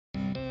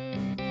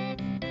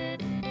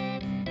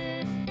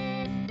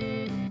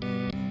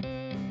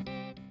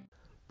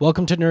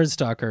Welcome to Nerd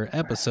Stalker,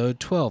 episode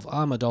 12.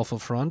 I'm Adolfo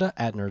Ferranda,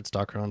 at Nerd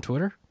Stalker on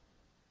Twitter.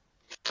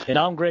 And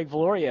I'm Greg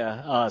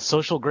Valoria,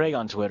 Social Greg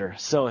on Twitter.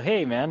 So,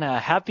 hey, man,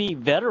 happy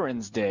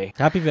Veterans Day.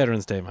 Happy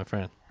Veterans Day, my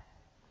friend.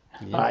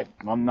 Yeah.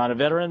 I'm not a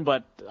veteran,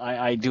 but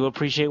I do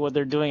appreciate what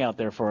they're doing out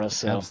there for us.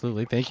 So.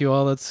 Absolutely. Thank you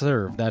all that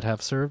serve, that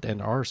have served,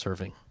 and are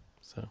serving.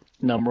 So,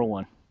 Number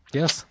one.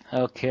 Yes.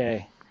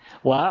 Okay.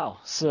 Wow.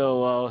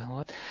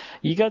 So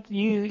you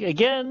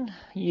didn't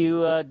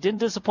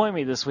disappoint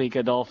me this week,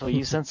 Adolfo.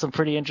 You sent some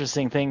pretty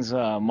interesting things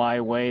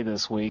my way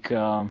this week.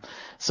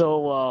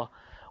 So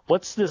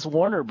what's this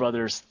Warner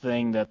Brothers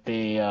thing that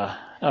they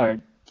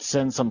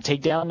send some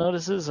takedown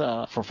notices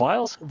for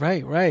files?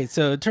 Right.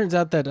 So it turns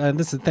out that,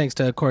 this is thanks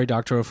to Cory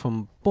Doctorow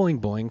from Boing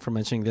Boing for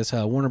mentioning this,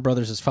 Warner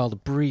Brothers has filed a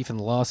brief in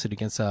the lawsuit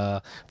against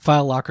a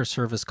file locker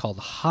service called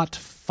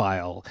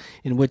Hotfile,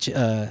 in which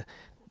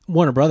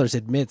Warner Brothers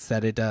admits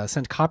that it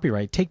sent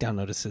copyright takedown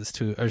notices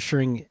to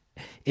assuring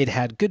it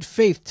had good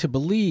faith to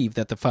believe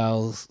that the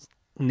files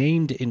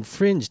named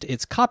infringed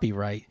its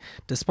copyright,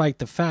 despite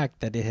the fact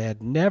that it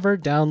had never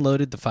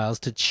downloaded the files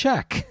to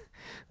check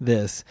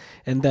this,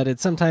 and that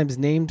it sometimes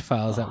named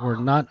files that were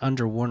not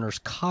under Warner's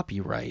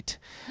copyright,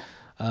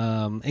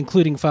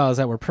 including files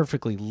that were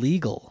perfectly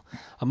legal.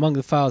 Among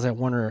the files that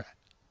Warner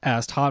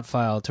asked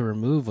Hotfile to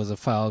remove was a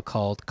file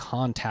called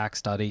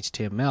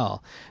contacts.html.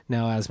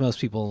 Now, as most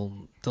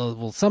people,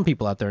 well, some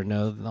people out there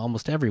know,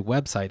 almost every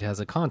website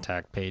has a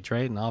contact page,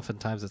 right? And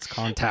oftentimes it's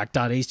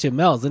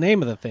contact.html is the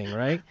name of the thing,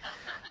 right?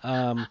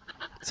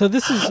 So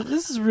this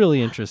is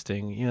really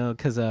interesting,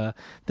 because the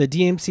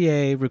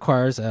DMCA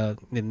requires,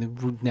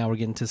 and now we're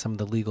getting to some of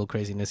the legal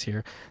craziness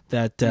here,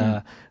 that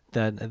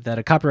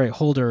a copyright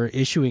holder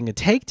issuing a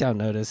takedown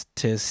notice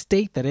to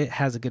state that it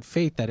has a good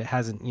faith, that it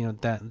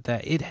hasn't,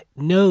 that it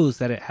knows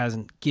that it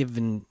hasn't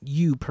given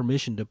you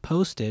permission to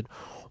post it,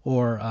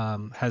 or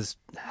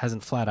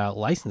hasn't flat out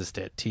licensed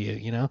it to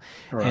you,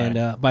 Right.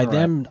 And by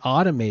them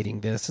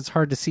automating this, it's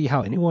hard to see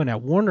how anyone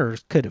at Warner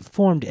could have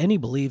formed any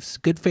beliefs,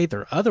 good faith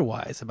or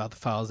otherwise, about the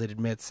files. It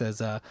admits,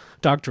 says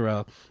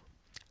Doctorow,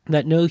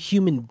 that no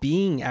human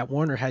being at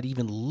Warner had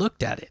even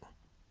looked at it,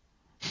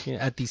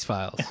 at these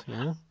files.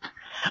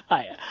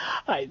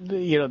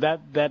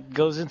 That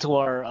goes into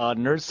our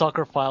Nerd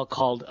Stalker file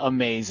called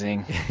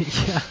Amazing.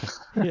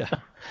 Yeah.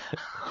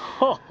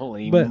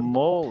 Holy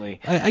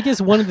moly! I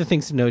guess one of the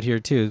things to note here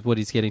too is what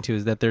he's getting to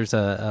is that there's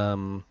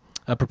a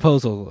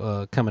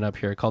proposal coming up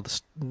here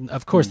called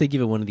of course they give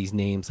it one of these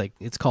names, like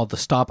it's called the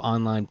Stop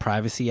Online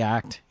Privacy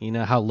Act.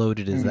 How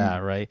loaded is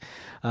that, right?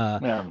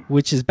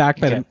 Which is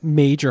backed by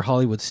major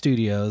Hollywood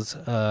studios,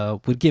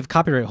 would give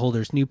copyright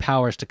holders new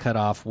powers to cut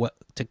off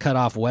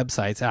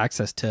websites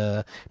access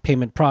to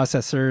payment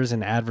processors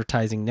and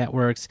advertising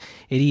networks.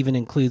 It even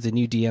includes a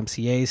new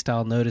DMCA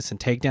style notice and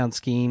takedown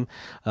scheme.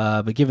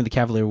 But given the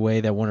cavalier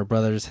way that Warner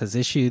Brothers has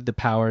issued the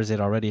powers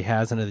it already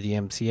has under the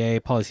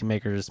DMCA,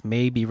 policymakers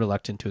may be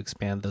reluctant to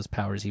expand those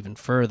powers even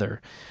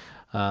further.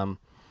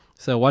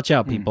 So watch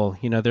out, people.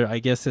 I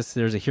guess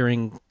there's a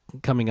hearing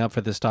coming up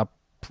for the Stop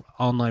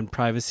Online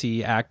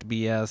Privacy Act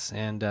BS,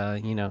 and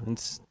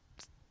it's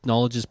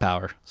knowledge is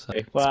power. So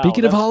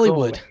speaking of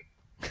Hollywood.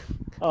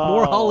 Cool.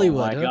 More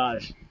Hollywood. Oh my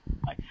gosh!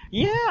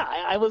 Yeah,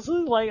 I was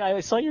like,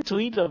 I saw your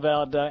tweet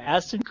about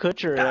Ashton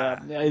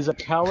Kutcher is a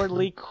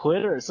cowardly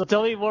quitter. So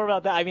tell me more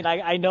about that. I mean,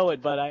 I know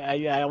it, but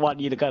I want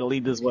you to kind of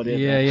lead this one in.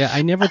 Yeah.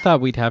 I never thought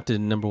we'd have to,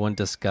 number one,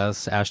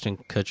 discuss Ashton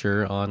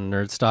Kutcher on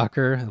Nerd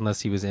Stalker unless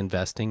he was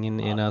investing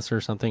in us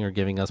or something, or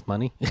giving us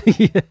money.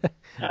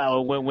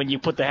 When you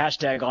put the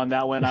hashtag on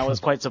that one, I was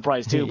quite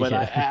surprised too. But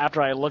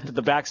after I looked at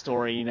the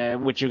backstory,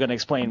 which you're going to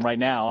explain right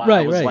now,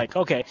 I was like,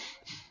 okay.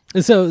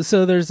 So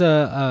there's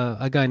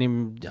a guy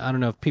named, I don't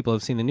know if people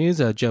have seen the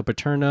news, Joe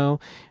Paterno.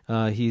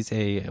 He's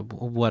a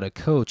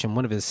coach, and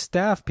one of his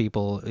staff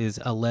people is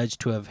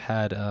alleged to have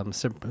had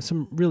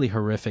some really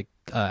horrific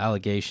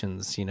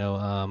allegations,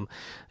 and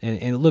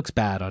it looks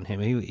bad on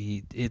him.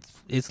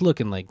 It's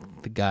looking like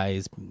the guy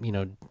is,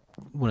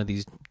 one of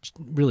these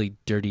really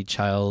dirty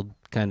child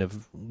kind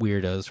of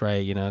weirdos,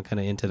 right? Kind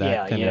of into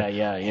that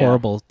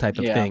horrible type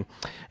of thing.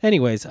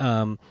 Anyways,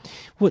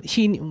 what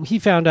he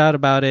found out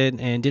about it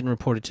and didn't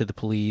report it to the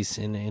police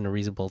in a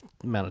reasonable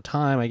amount of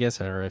time, I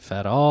guess, or if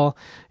at all,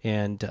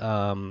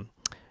 and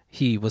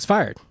he was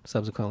fired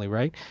subsequently,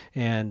 right?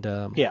 And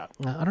I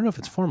don't know if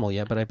it's formal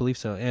yet, but I believe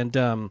so. And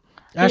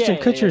Ashton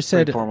Kutcher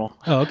said, formal.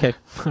 "Oh, okay,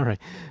 all right."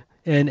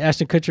 And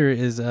Ashton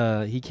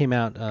Kutcher he came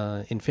out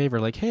in favor,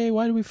 like, hey,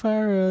 why did we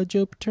fire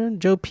Joe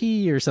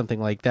P or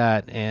something like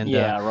that? And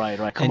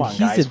right. Come on,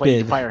 guys, what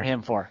did you fire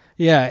him for?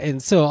 Yeah,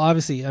 and so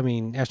obviously, I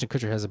mean, Ashton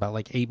Kutcher has about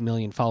like 8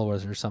 million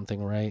followers or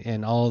something, right?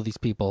 And all of these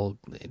people,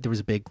 there was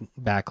a big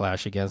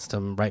backlash against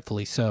him,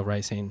 rightfully so,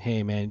 right? Saying,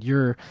 hey, man,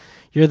 you're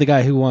the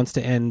guy who wants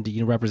to end,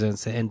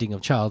 represents the ending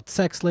of child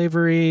sex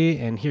slavery,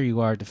 and here you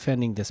are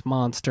defending this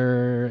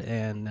monster.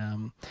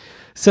 And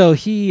so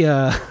he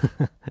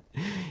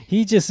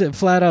he just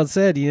flat out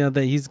said,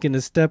 that he's going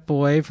to step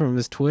away from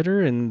his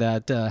Twitter and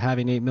that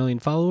having 8 million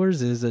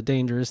followers is a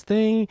dangerous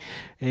thing.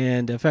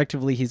 And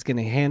effectively, he's going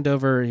to hand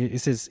over, he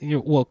says,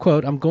 well,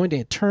 quote, I'm going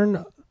to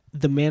turn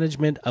the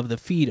management of the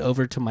feed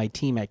over to my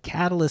team at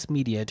Catalyst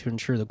Media to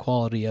ensure the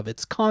quality of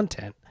its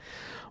content.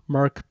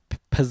 Mark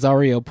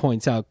Pizzario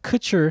points out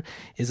Kutcher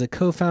is a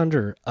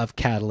co-founder of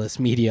Catalyst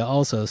Media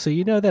also, so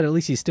that at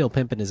least he's still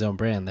pimping his own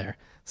brand there.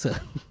 So,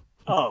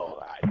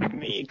 oh, I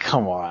mean,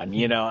 come on,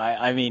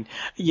 I mean,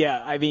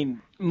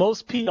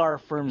 most PR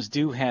firms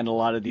do handle a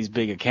lot of these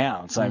big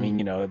accounts. I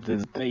mean,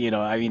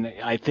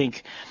 I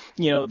think.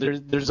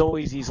 There's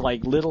always these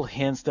like little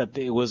hints that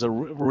it was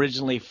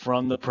originally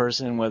from the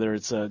person, whether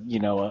it's a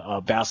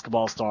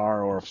basketball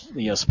star or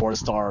sports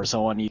star or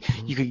so on. You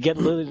could get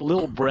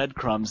little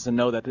breadcrumbs to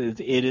know that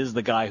it is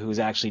the guy who's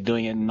actually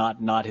doing it,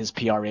 not his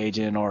PR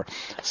agent or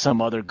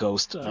some other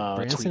ghost.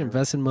 Branson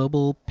invests in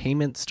mobile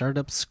payment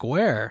startup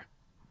Square.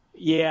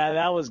 Yeah,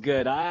 that was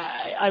good.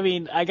 I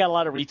mean, I got a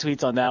lot of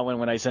retweets on that one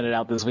when I sent it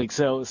out this week.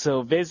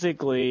 So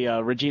basically,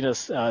 Regina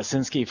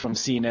Sinsky from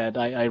CNET,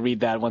 I read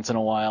that once in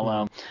a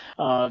while.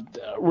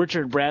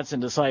 Richard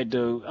Branson decided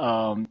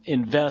to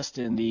invest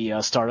in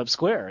the startup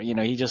Square.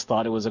 He just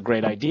thought it was a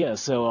great idea.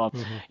 So,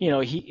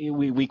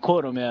 we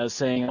quote him as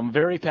saying, "I'm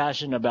very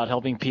passionate about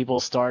helping people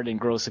start and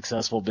grow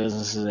successful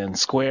businesses, and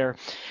Square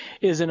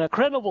is an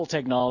incredible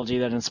technology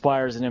that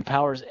inspires and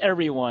empowers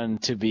everyone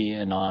to be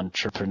an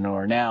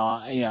entrepreneur."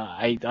 Now,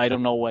 I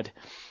don't know what,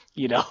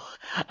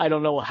 I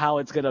don't know how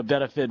it's going to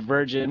benefit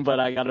Virgin, but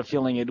I got a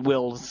feeling it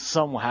will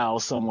somehow,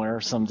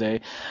 somewhere,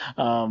 someday.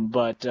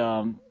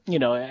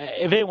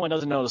 If anyone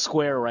doesn't know the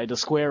Square, right, the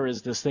Square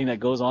is this thing that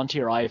goes onto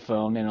your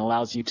iPhone and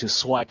allows you to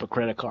swipe a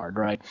credit card,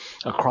 right,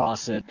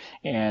 across it.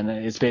 And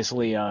it's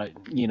basically, a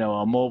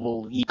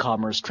mobile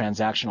e-commerce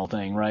transactional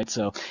thing, right?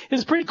 So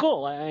it's pretty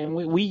cool. And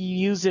we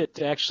use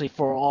it actually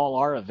for all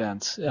our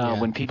events.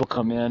 When people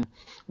come in,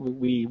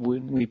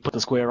 we put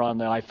the Square on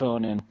the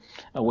iPhone and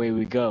away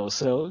we go.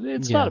 So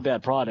it's not a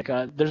bad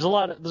product. There's a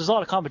lot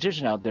of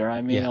competition out there.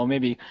 I mean,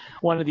 maybe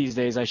one of these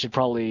days I should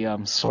probably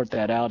sort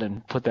that out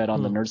and put that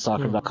on the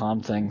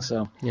nerdstalker.com thing.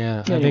 So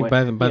I think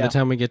by the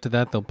time we get to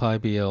that, there'll probably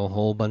be a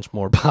whole bunch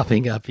more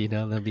popping up.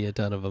 There'll be a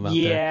ton of them out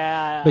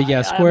there.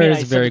 But Square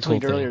is a very cool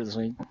thing. Earlier this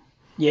week.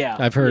 Yeah,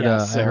 I've heard.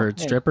 I heard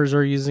strippers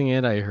are using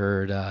it. I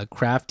heard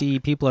crafty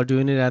people are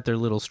doing it at their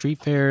little street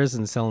fairs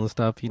and selling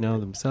stuff,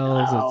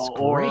 themselves. It's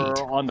great.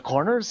 Or on the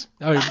corners.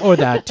 Or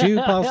that too,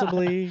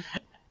 possibly.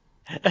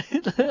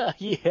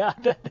 Yeah.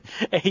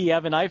 Hey, you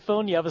have an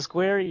iPhone, you have a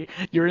Square,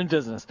 you're in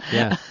business.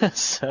 Yeah.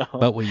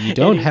 But what you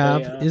don't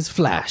have is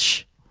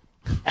Flash.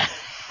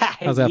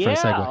 How's that for a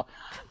segue?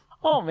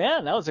 Oh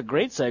man, that was a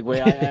great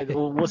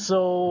segue.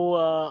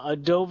 So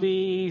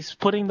Adobe's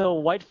putting the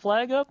white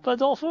flag up,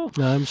 Adolfo?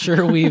 I'm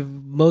sure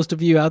most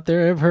of you out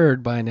there have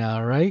heard by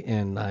now, right?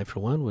 And I, for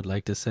one, would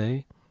like to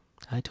say,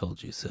 I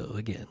told you so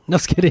again. No,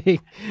 just kidding.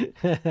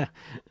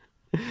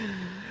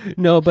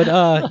 No, but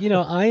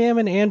I am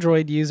an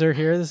Android user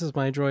here. This is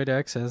my Droid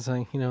X, as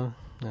I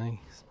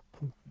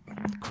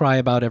cry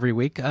about every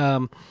week.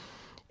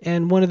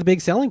 And one of the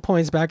big selling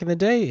points back in the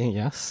day,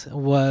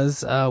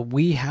 was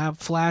we have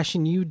Flash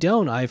and you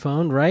don't,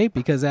 iPhone, right?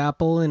 Because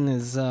Apple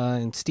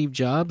and Steve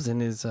Jobs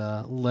in his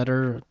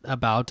letter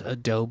about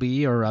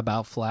Adobe or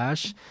about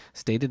Flash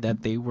stated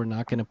that they were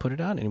not going to put it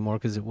out anymore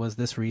because it was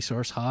this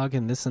resource hog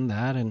and this and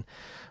that. And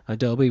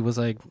Adobe was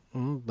like,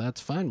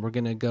 that's fine. We're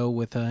going to go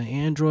with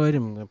Android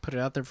and we're going to put it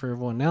out there for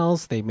everyone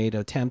else. They made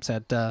attempts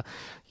at,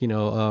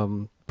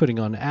 putting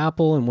on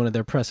Apple, and one of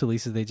their press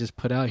releases they just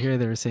put out here,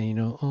 they were saying,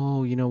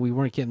 we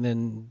weren't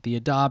getting the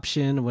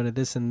adoption, what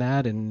this and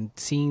that, and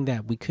seeing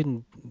that we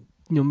couldn't,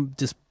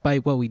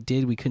 despite what we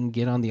did, we couldn't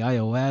get on the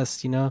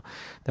iOS,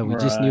 that we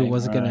just knew it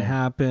wasn't going to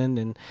happen.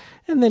 And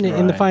then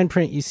in the fine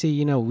print, you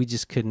see, we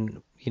just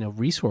couldn't,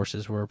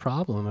 resources were a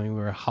problem. I mean,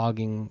 we were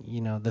hogging,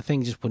 the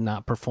thing just would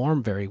not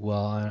perform very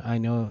well. I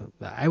know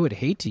I would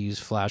hate to use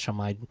Flash on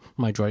my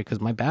Droid because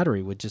my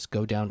battery would just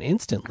go down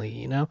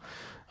instantly,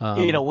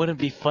 wouldn't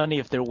it be funny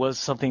if there was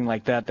something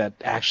like that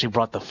actually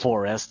brought the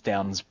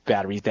 4S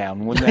batteries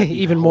down? Wouldn't that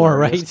be even more,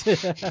 right?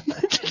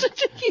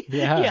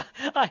 Yeah.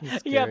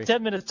 You have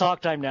 10 minutes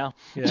talk time now.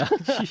 Yeah.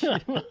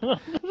 But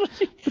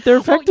they're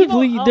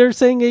effectively, they're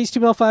saying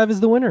HTML5 is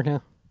the winner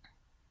now.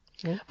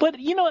 Yeah. But,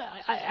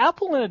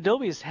 Apple and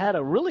Adobe has had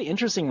a really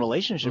interesting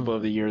relationship over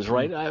the years,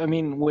 right? I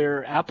mean,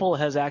 where Apple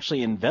has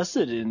actually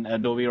invested in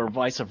Adobe or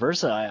vice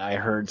versa, I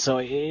heard. So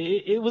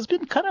it was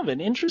been kind of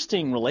an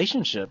interesting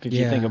relationship if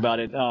you think about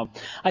it.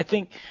 I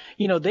think,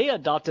 they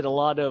adopted a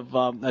lot of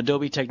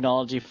Adobe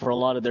technology for a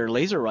lot of their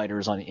laser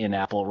writers in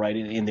Apple, right,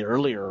 in the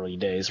early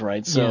days,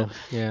 right? So,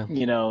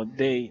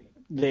 they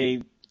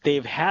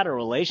they've had a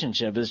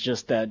relationship. It's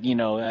just that,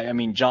 I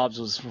mean, Jobs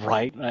was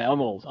right.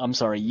 I'm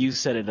sorry, you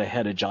said it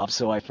ahead of Jobs,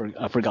 so I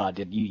forgot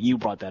it. You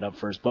brought that up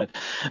first, but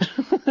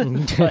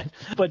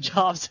but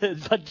Jobs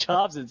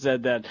had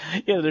said that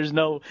there's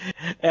no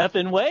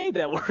effing way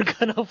that we're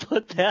gonna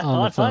put that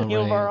on any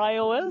of our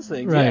iOS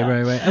things. Right.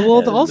 And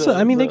well, also,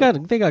 I mean, they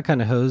got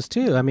kind of hosed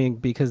too. I mean,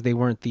 because they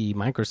weren't the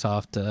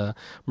Microsoft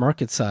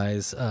market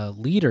size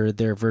leader,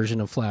 their version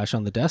of Flash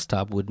on the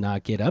desktop would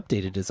not get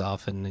updated as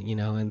often,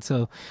 and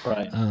so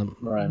right.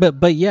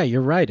 But yeah,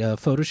 you're right.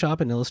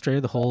 Photoshop and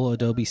Illustrator, the whole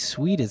Adobe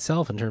suite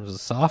itself, in terms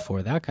of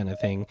software, that kind of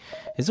thing,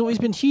 has always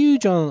been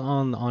huge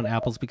on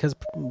Apple's, because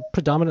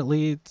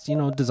predominantly,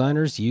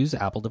 designers use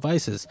Apple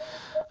devices.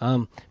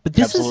 But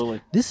this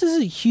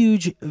is a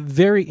huge,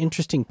 very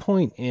interesting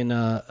point in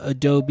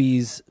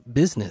Adobe's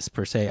business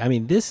per se. I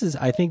mean,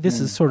 I think this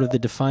is sort of the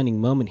defining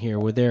moment here,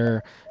 where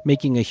they're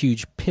making a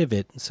huge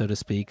pivot, so to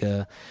speak,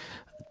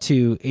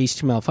 to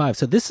HTML5.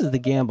 So this is the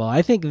gamble.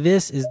 I think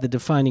this is the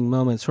defining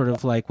moment, sort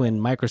of like when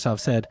Microsoft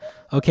said,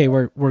 okay,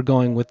 we're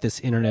going with this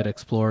Internet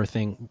Explorer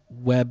thing.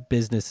 Web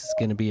business is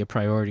going to be a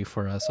priority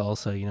for us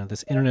also.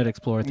 This Internet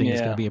Explorer thing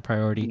is going to be a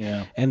priority.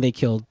 Yeah. And they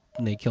killed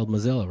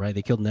Mozilla, right?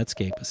 They killed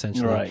Netscape,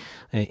 essentially,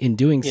 in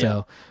doing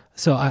so.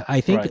 So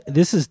I think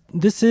this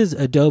is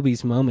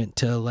Adobe's moment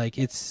to,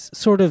 it's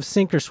sort of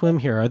sink or swim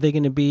here. Are they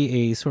going to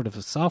be a sort of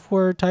a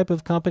software type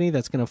of company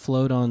that's going to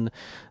float on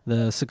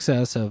the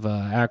success of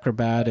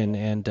Acrobat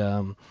and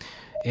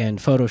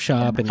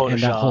Photoshop and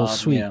that whole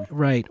suite,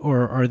 right?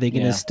 Or are they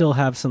going to still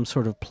have some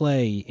sort of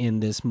play in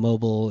this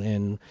mobile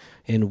and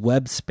in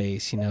web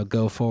space,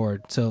 go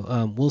forward?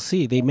 So we'll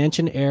see. They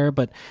mentioned Air,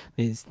 but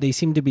they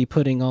seem to be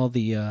putting all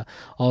the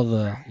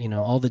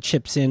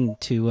chips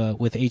into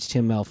with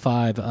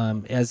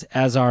HTML5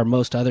 as are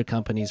most other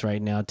companies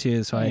right now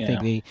too. So I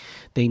think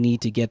they need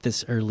to get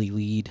this early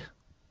lead.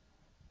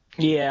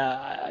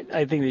 Yeah,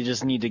 I think they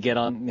just need to get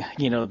on.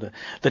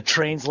 The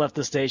trains left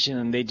the station,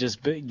 and they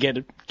just get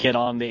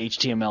on the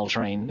HTML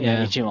train,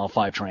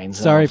 HTML5 trains.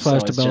 Sorry,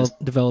 Flash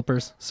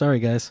developers. Sorry,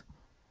 guys.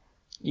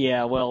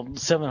 Yeah, well,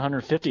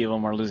 750 of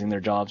them are losing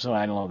their jobs, so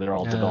I don't know. They're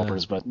all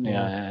developers, but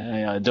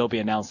Adobe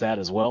announced that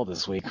as well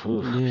this week.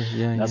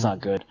 That's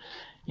not good.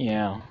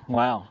 Yeah.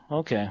 Wow.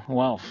 Okay.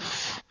 Wow.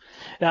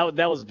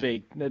 That was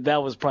big.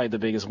 That was probably the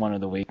biggest one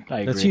of the week.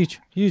 I agree. That's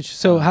huge.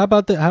 So how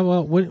about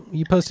what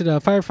you posted?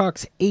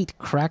 Firefox 8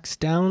 cracks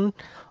down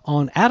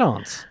on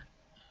add-ons.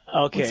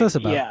 Okay. What's this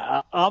about?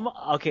 Yeah.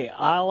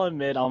 I'll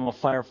admit I'm a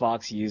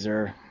Firefox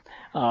user.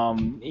 I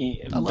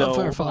love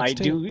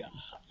Firefox too.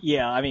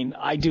 Yeah, I mean,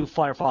 I do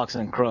Firefox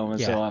and Chrome, and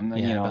so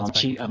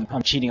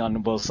I'm cheating on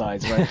both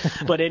sides, right?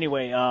 But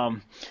anyway,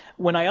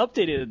 when I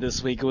updated it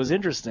this week, it was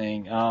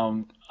interesting.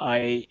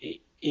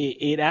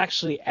 It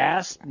actually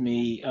asked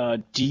me, are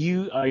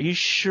you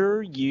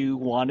sure you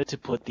wanted to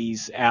put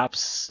these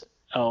apps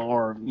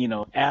or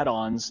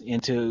add-ons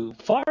into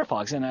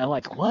Firefox? And I'm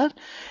like, what?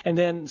 And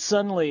then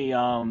suddenly,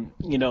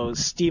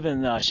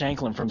 Stephen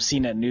Shanklin from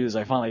CNET News,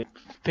 I finally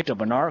picked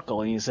up an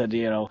article, and he said,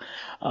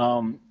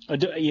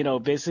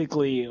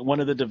 basically one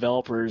of the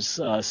developers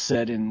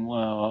said in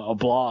a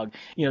blog,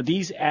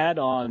 these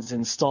add-ons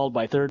installed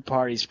by third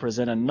parties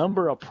present a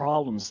number of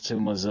problems to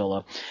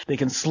Mozilla. They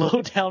can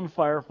slow down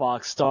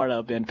Firefox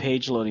startup and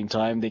page loading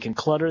time. They can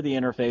clutter the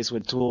interface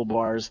with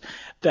toolbars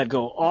that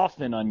go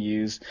often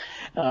unused.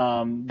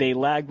 They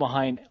lag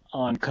behind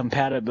on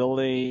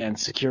compatibility and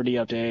security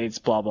updates,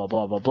 blah, blah,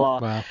 blah, blah, blah.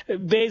 Wow.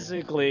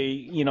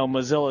 Basically,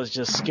 Mozilla is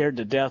just scared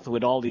to death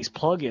with all these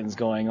plugins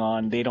going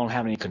on. They don't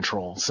have any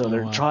control. So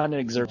they're trying to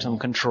exert some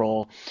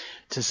control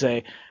to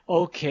say,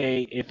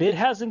 okay, if it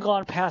hasn't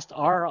gone past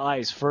our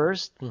eyes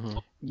first,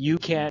 you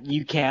can't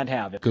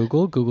have it.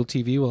 Google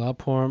TV will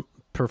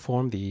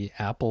outperform the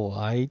Apple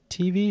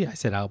iTV. I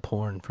said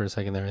outporn for a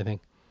second there, I think.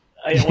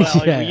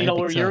 Well, you know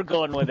where you're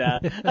going with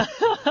that.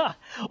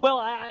 Well,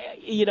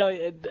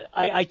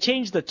 I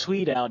changed the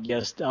tweet out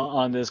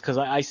on this because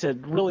I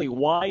said, really,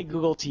 why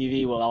Google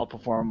TV will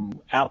outperform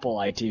Apple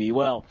iTV?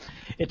 Well,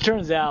 it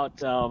turns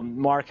out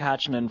Mark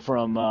Hatchman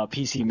from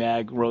PC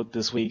Mag wrote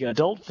this week,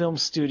 adult film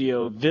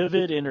studio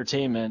Vivid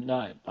Entertainment.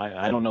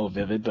 I don't know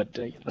Vivid, but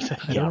I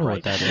don't know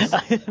what that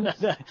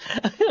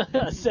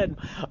is. Said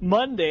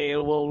Monday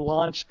it will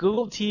launch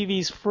Google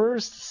TV's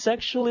first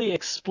sexually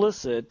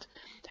explicit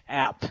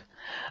app.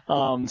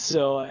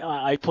 So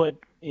I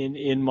put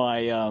in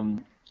my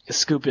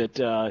scoop it,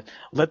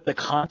 let the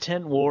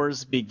content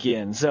wars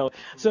begin. So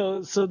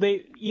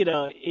they,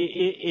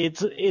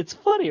 it's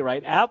funny,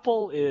 right?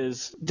 Apple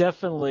is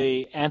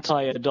definitely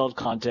anti-adult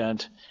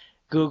content.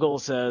 Google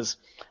says,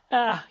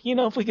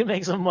 if we can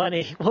make some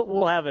money,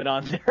 we'll have it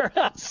on there.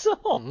 So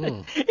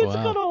it's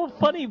kind of a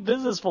funny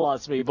business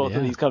philosophy both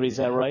of these companies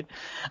have, right?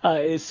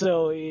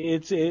 So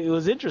it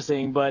was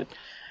interesting, but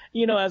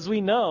as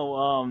we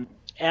know,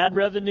 ad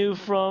revenue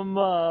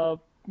from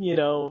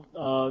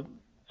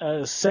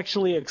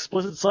sexually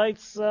explicit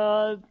sites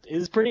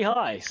is pretty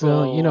high.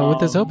 So with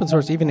this open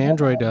source, even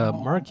Android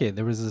market,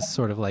 there was this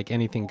sort of like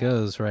anything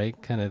goes, right,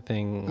 kind of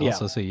thing.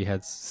 Also, so you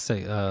had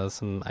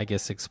some, I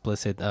guess,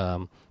 explicit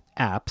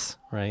apps,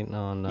 right,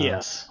 on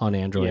Yes. on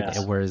Android,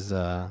 Yes. whereas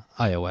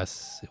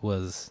iOS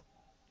was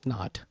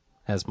not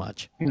as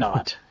much.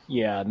 Not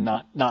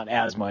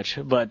as much,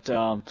 but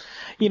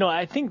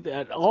I think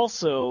that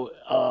also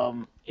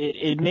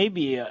it may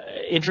be an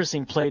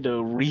interesting play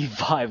to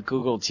revive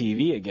Google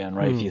TV again,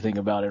 right? If you think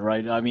about it,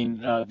 right? I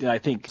mean, I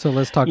think. So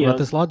let's talk about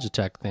this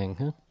Logitech thing,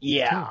 huh?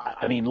 Yeah,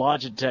 I mean,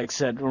 Logitech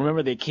said.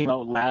 Remember, they came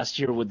out last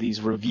year with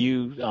these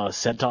Revue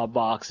set-top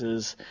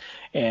boxes,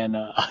 and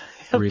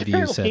Revue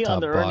apparently set-top on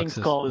the earnings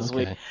boxes. call this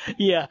week,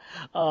 yeah,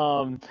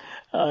 I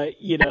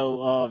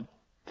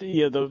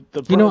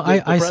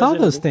saw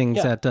those president- things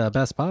yeah. at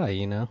Best Buy,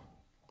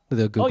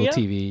 the Google yeah?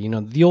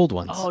 TV, the old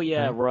ones. Oh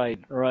yeah, right.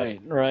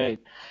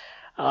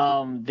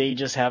 They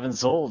just haven't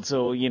sold.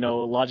 So,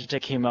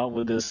 Logitech came out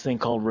with this thing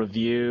called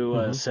Revue,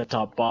 a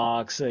set-top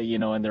box,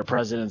 and their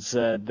president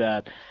said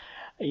that,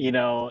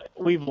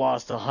 we've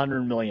lost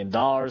 $100 million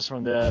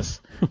from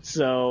this.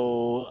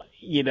 So,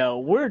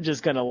 we're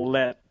just going to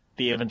let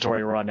the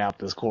inventory run out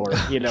this quarter,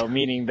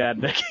 meaning that,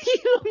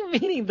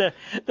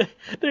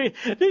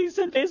 they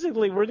said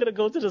basically we're going to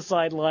go to the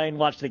sideline,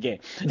 watch the game.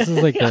 This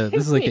is like the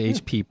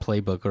HP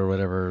playbook or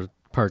whatever,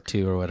 part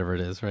 2 or whatever it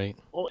is, right?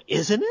 Oh,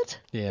 isn't it?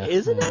 Yeah.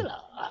 Isn't it?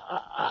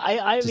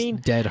 I Just mean,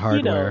 dead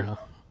hardware.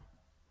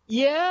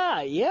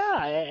 Yeah,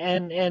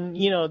 and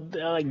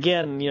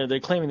again, they're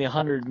claiming the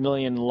 100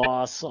 million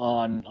loss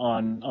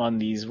on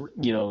these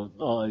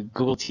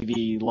Google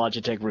TV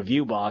Logitech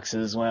Revue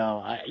boxes.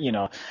 Well,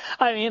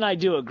 I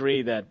do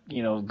agree that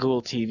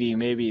Google TV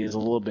maybe is a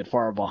little bit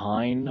far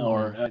behind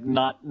or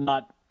not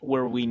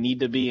where we need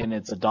to be in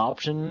its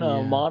adoption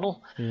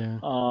model.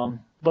 Yeah.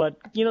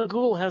 But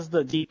Google has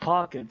the deep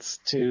pockets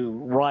to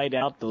ride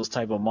out those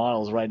type of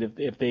models, right?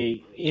 If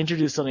they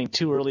introduce something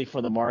too early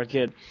for the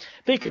market,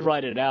 they could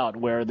ride it out.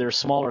 Where they're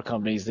smaller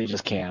companies, they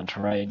just can't,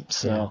 right?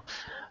 So,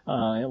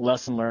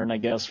 lesson learned, I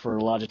guess, for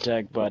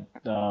Logitech. But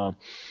I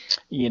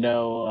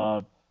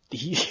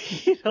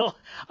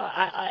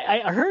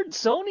heard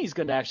Sony's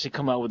going to actually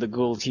come out with a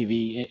Google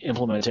TV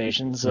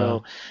implementation.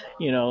 So,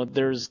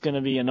 there's going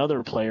to be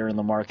another player in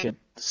the market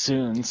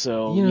soon.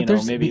 So,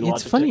 maybe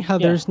it's Logitech, funny how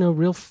there's no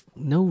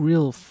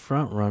real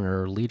front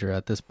runner or leader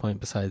at this point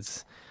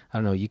besides, I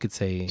don't know, you could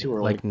say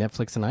like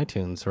Netflix and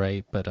iTunes,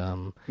 right? But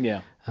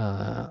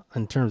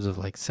in terms of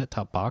like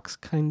set-top box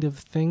kind of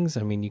things,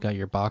 I mean, you got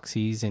your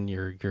Boxies and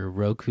your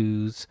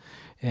Rokus,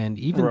 and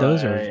even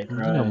those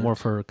are more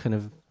for kind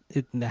of,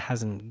 it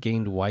hasn't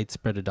gained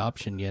widespread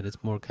adoption yet.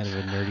 It's more kind of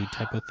a nerdy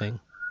type of thing.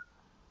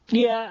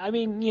 Yeah, I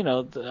mean,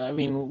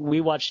 we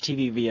watch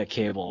TV via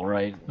cable,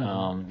 right?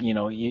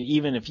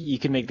 Even if you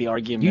can make the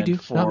argument, you do,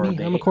 not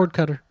me. I'm a cord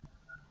cutter.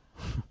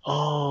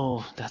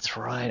 Oh, that's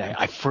right.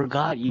 I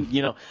forgot.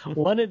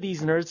 One of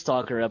these Nerd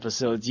Stalker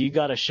episodes, you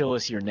got to show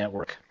us your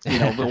network.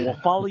 We'll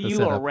follow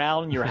you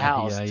around your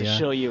house to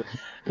show you.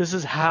 This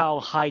is how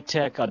high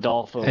tech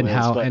Adolfo and is.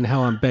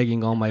 How I'm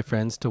begging all my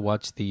friends to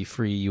watch the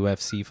free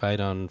UFC fight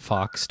on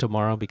Fox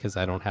tomorrow because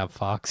I don't have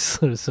Fox.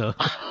 So.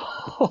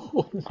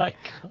 Oh my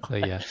God. So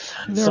yeah,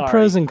 there are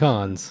pros and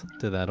cons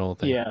to that whole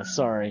thing. Yeah,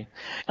 sorry.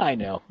 I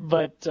know,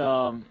 but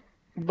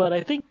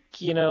I think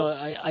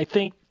I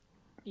think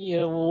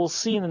we'll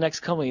see in the next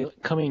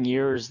coming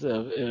years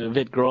of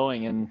it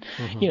growing, and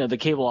the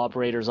cable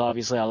operators,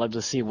 obviously I love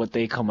to see what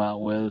they come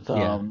out with.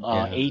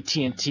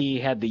 AT&T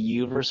had the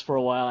U-verse for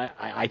a while.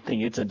 I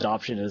think its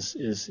adoption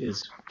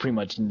is pretty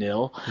much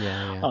nil.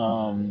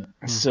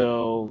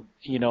 So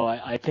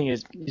I think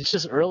it's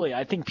just early.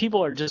 I think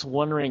people are just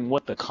wondering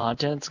what the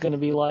content's going to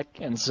be like,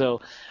 and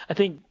so I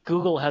think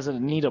Google has a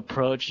neat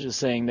approach to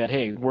saying that,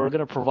 hey, we're going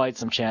to provide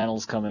some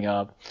channels coming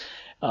up.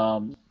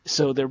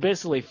 So they're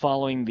basically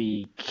following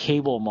the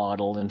cable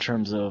model in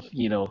terms of,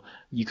 you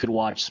could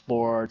watch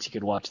sports, you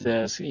could watch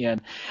this,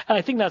 and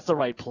I think that's the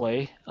right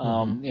play,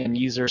 and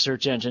use their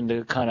search engine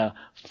to kind of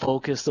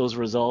focus those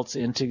results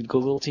into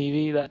Google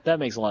TV. That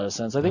makes a lot of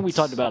sense. I think we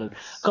talked about it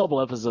a couple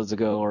episodes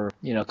ago, or,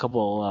 a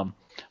couple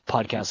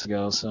podcasts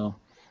ago, so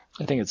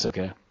I think it's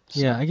okay.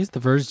 Yeah, I guess The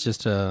Verge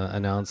just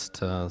announced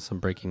some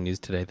breaking news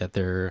today that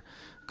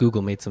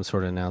Google made some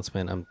sort of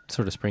announcement. I'm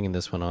sort of springing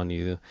this one on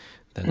you.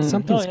 That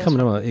something's coming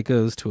up. It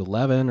goes to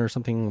 11 or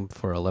something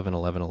for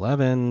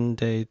 11/11/11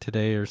 day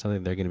today or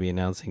something. They're going to be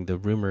announcing. The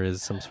rumor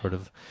is some sort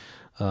of,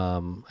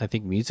 I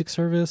think, music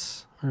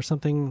service or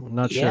something. I'm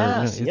not sure.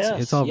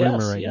 It's all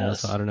rumor right now,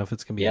 so I don't know if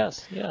it's going to be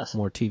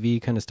more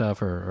TV kind of stuff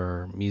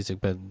or music.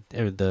 But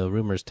the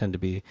rumors tend to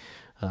be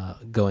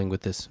going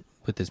with this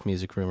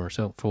music rumor.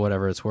 So for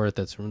whatever it's worth,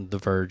 that's The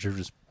Verge who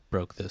just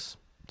broke this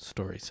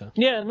story. So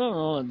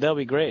no, that'll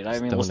be great. I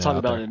mean, let's talk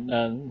about it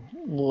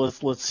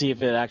let's see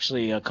if it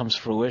actually comes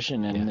to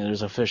fruition and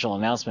there's an official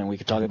announcement. We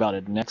could talk about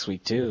it next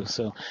week too.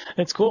 So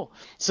it's cool.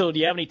 So do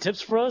you have any tips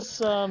for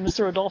us,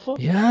 Mr. Adolfo?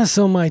 Yeah.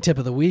 So my tip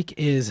of the week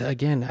is,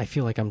 again, I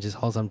feel like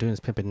all I'm doing is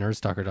pimping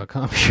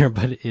nerdstalker.com here,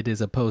 but it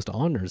is a post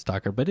on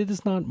Nerdstalker, but it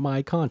is not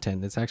my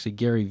content. It's actually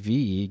Gary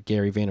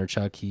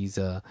Vaynerchuk. He's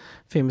a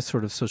famous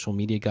sort of social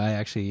media guy.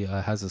 Actually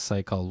has a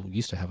site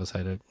used to have a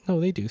site.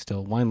 No, they do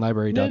still.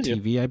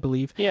 WineLibrary.tv, I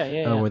believe.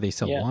 Yeah. Where they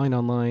sell wine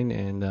online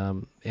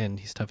and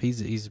stuff.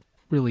 He's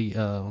really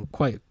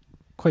quite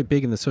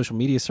big in the social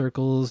media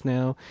circles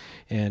now.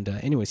 And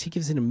anyways, he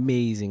gives an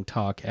amazing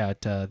talk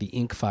at the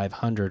Inc.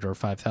 500 or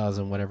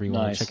 5,000, whatever you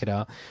want to check it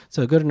out.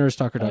 So go to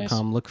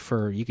nerdstalker.com. Look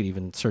for, you could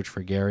even search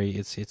for Gary.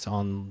 It's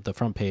on the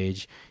front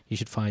page. You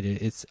should find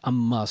it. It's a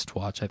must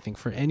watch, I think,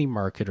 for any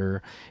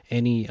marketer,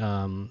 any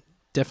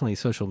definitely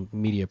social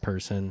media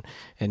person,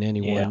 and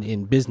anyone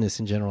in business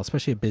in general,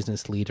 especially a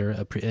business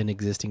leader, an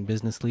existing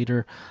business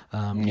leader.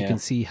 You can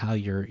see how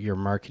your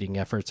marketing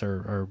efforts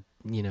are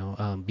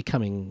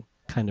becoming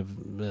kind of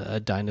a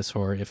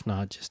dinosaur, if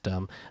not just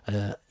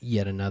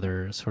yet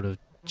another sort of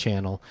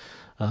channel.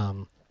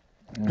 And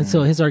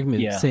so his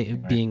argument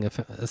being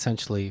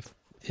essentially,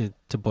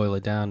 to boil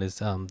it down, is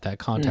that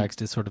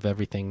context is sort of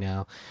everything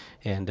now,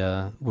 and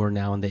we're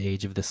now in the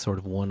age of this sort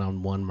of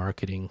one-on-one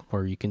marketing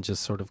where you can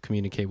just sort of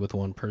communicate with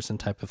one person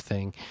type of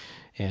thing.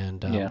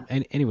 And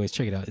anyways,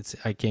 check it out.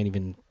 I can't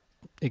even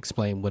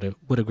explain what a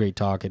great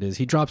talk it is.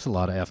 He drops a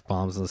lot of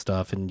F-bombs and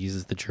stuff and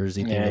uses the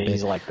Jersey thing a bit.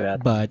 He's like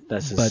that. But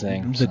that's his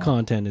thing. The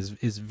content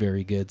is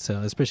very good. So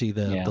especially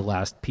the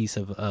last piece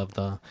of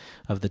the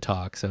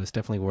talk. So it's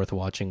definitely worth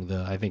watching.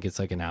 I think it's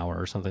like an hour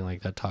or something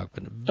like that talk,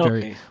 but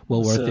very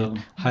well worth it.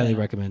 Highly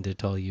recommended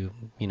to all you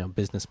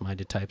business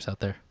minded types out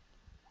there.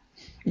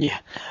 Yeah,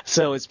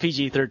 so it's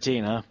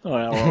PG-13, huh? Or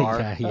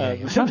R?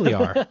 Probably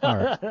R.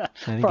 I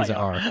think it's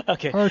R.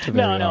 Okay. R to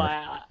very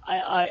R.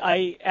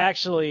 I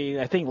actually,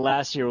 I think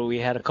last year we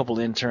had a couple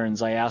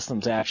interns. I asked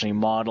them to actually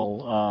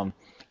model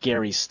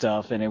Gary's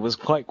stuff, and it was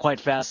quite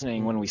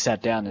fascinating when we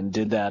sat down and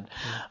did that.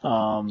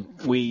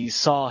 We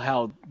saw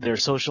how their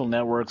social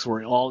networks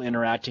were all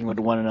interacting with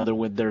one another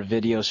with their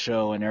video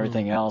show and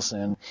everything else,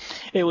 and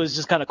it was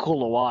just kind of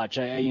cool to watch.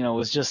 It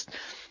was just,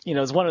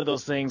 it's one of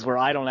those things where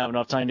I don't have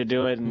enough time to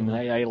do it, and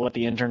I let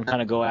the intern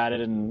kind of go at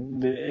it,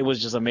 and it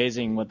was just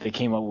amazing what they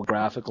came up with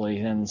graphically.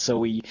 And so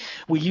we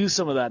use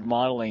some of that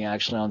modeling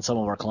actually on some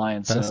of our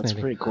clients. So it's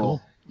pretty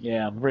cool.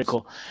 Yeah, very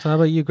cool. So how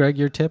about you, Greg?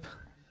 Your tip?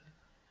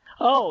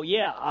 Oh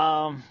yeah.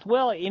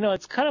 Well,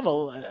 it's kind of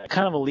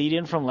a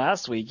lead-in from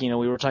last week. We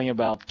were talking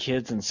about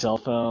kids and cell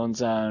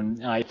phones,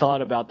 and I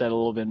thought about that a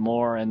little bit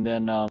more, and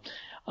then there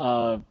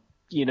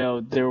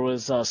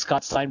was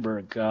Scott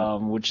Steinberg,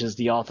 which is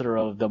the author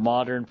of the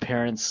Modern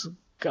Parents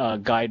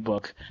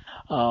Guidebook,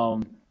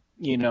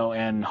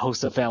 and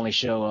host a family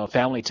show,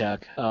 Family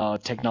Tech,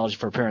 Technology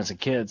for Parents and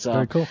Kids.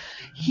 Very cool.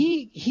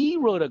 He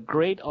wrote a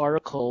great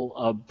article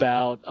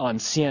on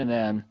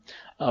CNN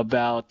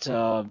about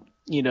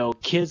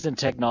kids and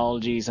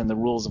technologies and the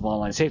rules of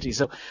online safety.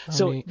 So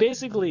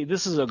basically,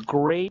 this is a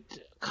great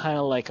kind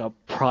of like a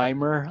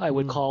primer, I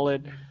would call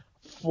it,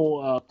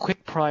 for a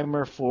quick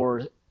primer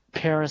for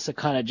parents to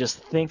kind of just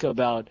think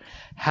about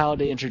how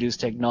to introduce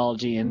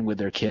technology in with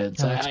their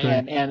kids,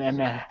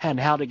 and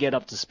how to get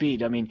up to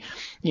speed. I mean,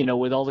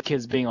 with all the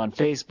kids being on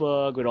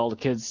Facebook, with all the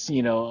kids,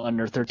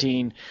 under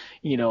 13,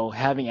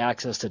 having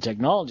access to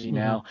technology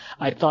now,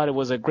 I thought it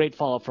was a great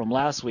follow-up from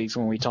last week's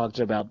when we talked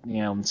about,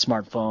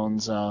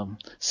 smartphones,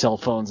 cell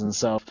phones and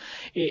stuff.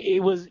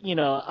 It was,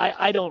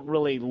 I don't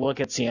really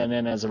look at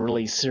CNN as a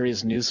really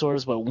serious news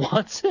source, but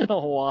once in a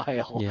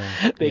while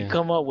they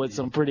come up with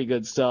some pretty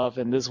good stuff,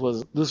 and this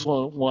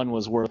one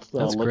was worth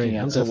looking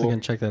at. I'm definitely going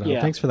to check that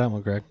out. Thanks for that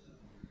one, Greg.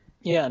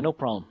 Yeah, no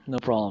problem.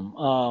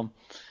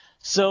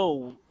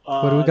 So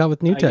what do we got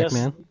with new tech,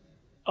 man?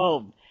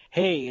 Oh,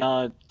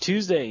 hey,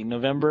 Tuesday,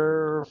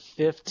 November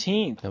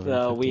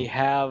 15th, we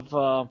have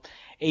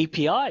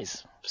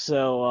APIs.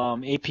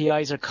 So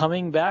APIs are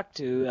coming back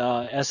to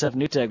SF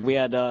New Tech. We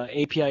had an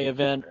API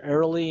event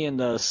early in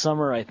the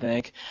summer, I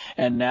think,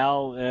 and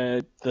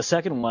now the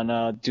second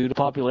one due to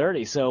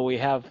popularity. So we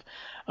have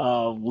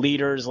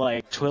leaders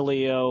like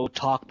Twilio,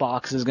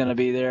 TalkBox is going to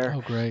be there.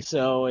 Oh, great.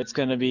 So it's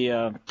going to be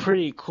a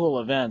pretty cool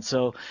event.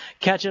 So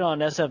catch it on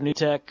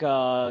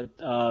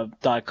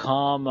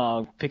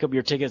sfnewtech.com. Pick up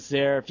your tickets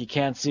there. If you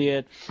can't see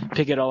it,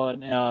 pick it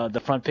on the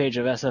front page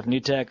of SF New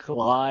Tech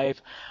Live,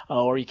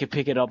 or you can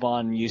pick it up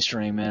on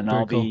Ustream, and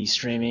I'll be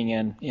streaming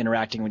and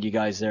interacting with you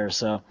guys there.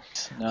 So,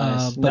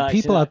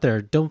 people out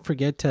there, don't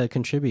forget to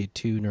contribute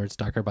to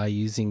Nerdstalker by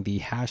using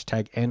the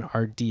hashtag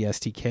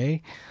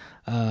NRDSTK.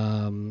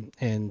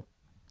 And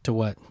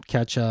to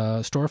catch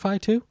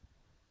Storify too?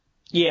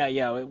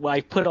 Yeah. Well,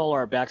 I put all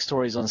our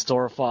backstories on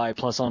Storify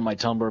plus on my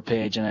Tumblr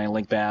page, and I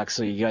link back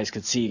so you guys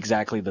could see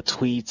exactly the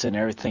tweets and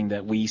everything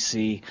that we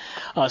see.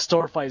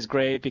 Storify is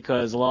great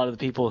because a lot of the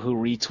people who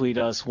retweet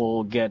us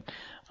will get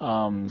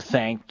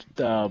thanked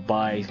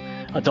by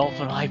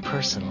Adolfo and I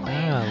personally.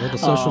 Ah, a little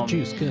social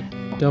juice, good.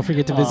 Don't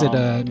forget to visit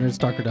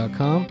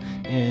nerdstalker.com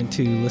and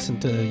to listen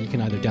to, you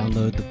can either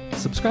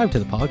subscribe to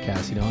the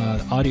podcast,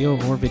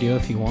 audio or video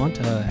if you want,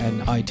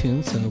 and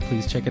iTunes, so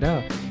please check it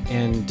out.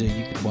 And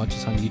you can watch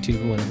us on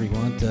YouTube whenever you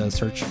want.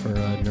 Search for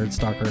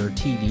Nerdstalker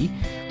TV,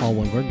 all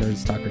one word,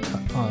 Nerdstalker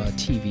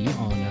TV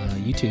on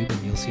YouTube,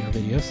 and you'll see our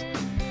videos.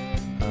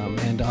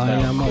 And I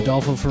am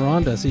Adolfo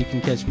Ferranda, so you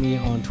can catch me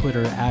on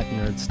Twitter at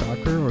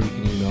Nerdstalker, or you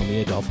can email me,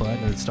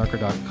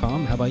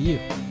 adolfo@nerdstalker.com. How about you?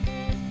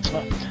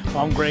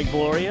 I'm Greg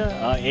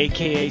Gloria,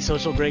 a.k.a.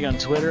 Social Greg on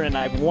Twitter, and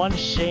I have one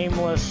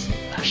shameless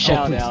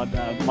shout-out.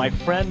 My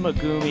friend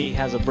Megumi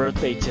has a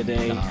birthday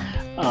today,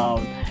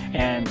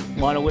 and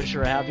want to wish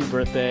her a happy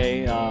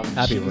birthday.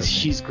 Happy birthday.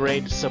 She's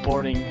great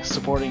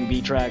supporting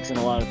B-Tracks and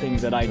a lot of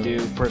things that I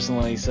do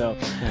personally, so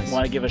I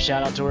want to give a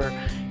shout-out to her.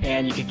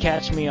 And you can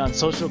catch me on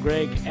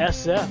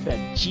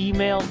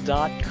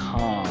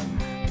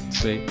socialgregsf@gmail.com.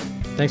 Sweet.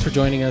 Thanks for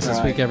joining us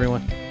this week,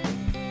 everyone.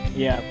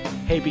 Yeah.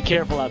 Hey, be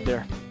careful out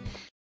there.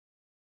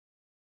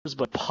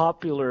 But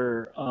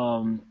popular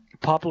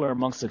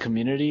amongst the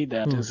community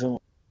that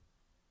isn't.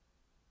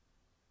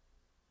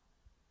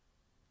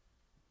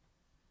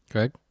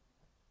 Greg?